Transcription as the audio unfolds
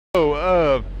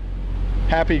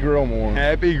Happy Grillmore.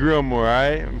 Happy Grillmore, all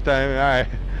right? All right.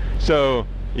 So,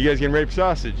 you guys getting ready for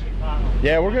sausage?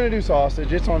 Yeah, we're gonna do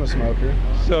sausage. It's on the smoker.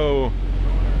 So,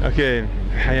 okay.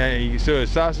 So,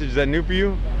 sausage, is that new for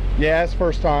you? Yeah, it's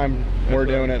first time we're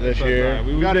doing it this year.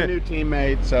 We got a new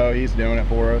teammate, so he's doing it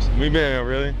for us. We've been,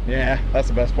 really? Yeah, that's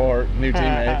the best part. New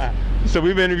teammates. So,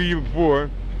 we've interviewed you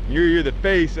before. You're the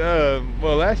face of,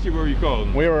 well, last year, what were you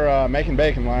called? We were making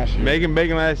bacon last year. Making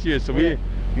bacon last year. So,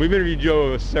 we've interviewed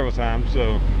Joe several times,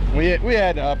 so. We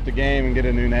had to up the game and get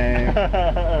a new name.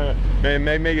 Man,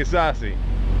 make it saucy.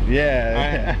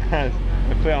 Yeah.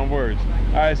 Play on words.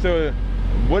 All right, so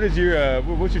what's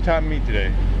your top meat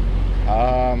today?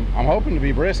 I'm hoping to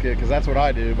be brisket because that's what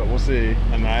I do, but we'll see.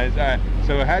 Nice. All right.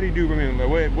 So how do you do? I mean,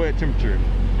 what temperature?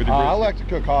 With the I like to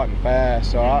cook hot and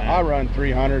fast, so I run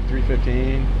 300,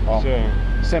 315.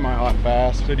 So semi-hot and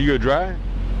fast. So do you go dry?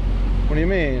 What do you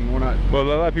mean? Well, a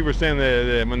lot of people are saying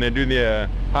that when they do the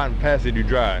hot and fast, they do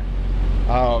dry.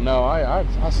 Oh no, I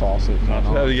sauce it.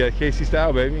 So you got KC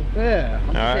style, baby. Yeah, I'm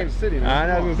from Kansas City. Man.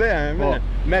 I was gonna say, well,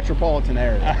 metropolitan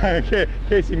area.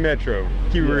 KC Metro.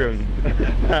 Keep it real.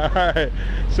 All right.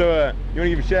 So you want to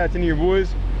give a shout out to any of your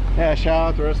boys? Yeah, shout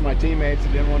out to the rest of my teammates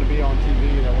that didn't want to be on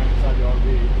TV that went inside the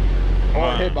RV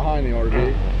or hid behind the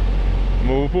RV.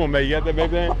 Move on, man. You got that,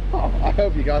 baby? I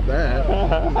hope you got that.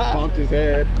 He bumped his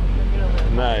head.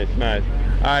 Nice, nice.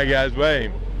 All right, guys.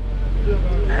 Wait.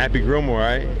 Happy Grillmore, all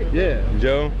right? Yeah.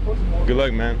 Joe, good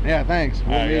luck, man. Yeah, thanks.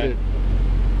 We'll meet it.